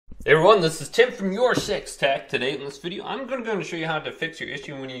Hey everyone, this is Tim from YourSixTech. Today in this video, I'm going to show you how to fix your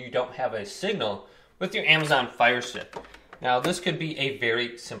issue when you don't have a signal with your Amazon Firestick. Now this could be a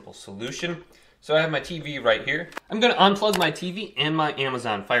very simple solution. So I have my TV right here. I'm going to unplug my TV and my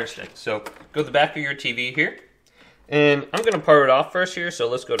Amazon Firestick. So go to the back of your TV here. And I'm going to power it off first here, so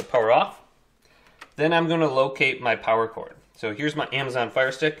let's go to power off. Then I'm going to locate my power cord. So here's my Amazon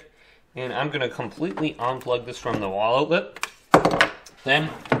Firestick. And I'm going to completely unplug this from the wall outlet. Then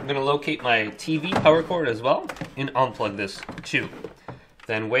I'm going to locate my TV power cord as well and unplug this too.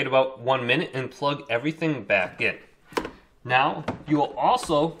 Then wait about 1 minute and plug everything back in. Now you will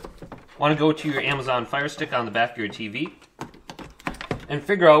also want to go to your Amazon Firestick on the back of your TV and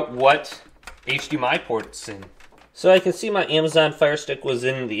figure out what HDMI port it's in. So I can see my Amazon Firestick was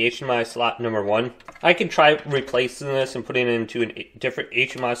in the HDMI slot number 1. I can try replacing this and putting it into a different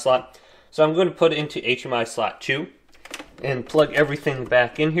HDMI slot. So I'm going to put it into HDMI slot 2. And plug everything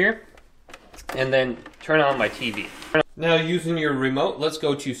back in here, and then turn on my TV. Now using your remote, let's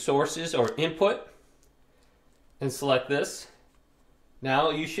go to sources or input, and select this. Now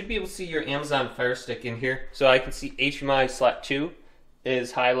you should be able to see your Amazon Firestick in here. So I can see HDMI slot 2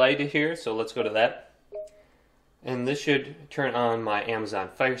 is highlighted here, so let's go to that. And this should turn on my Amazon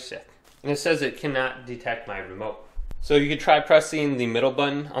Firestick. And it says it cannot detect my remote. So you could try pressing the middle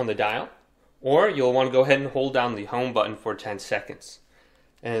button on the dial. Or you'll want to go ahead and hold down the home button for 10 seconds.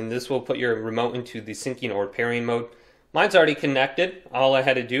 And this will put your remote into the syncing or pairing mode. Mine's already connected. All I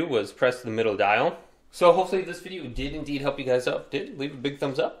had to do was press the middle dial. So hopefully this video did indeed help you guys out. If it did, leave a big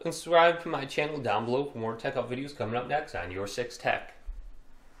thumbs up and subscribe to my channel down below for more tech up videos coming up next on YourSixTech.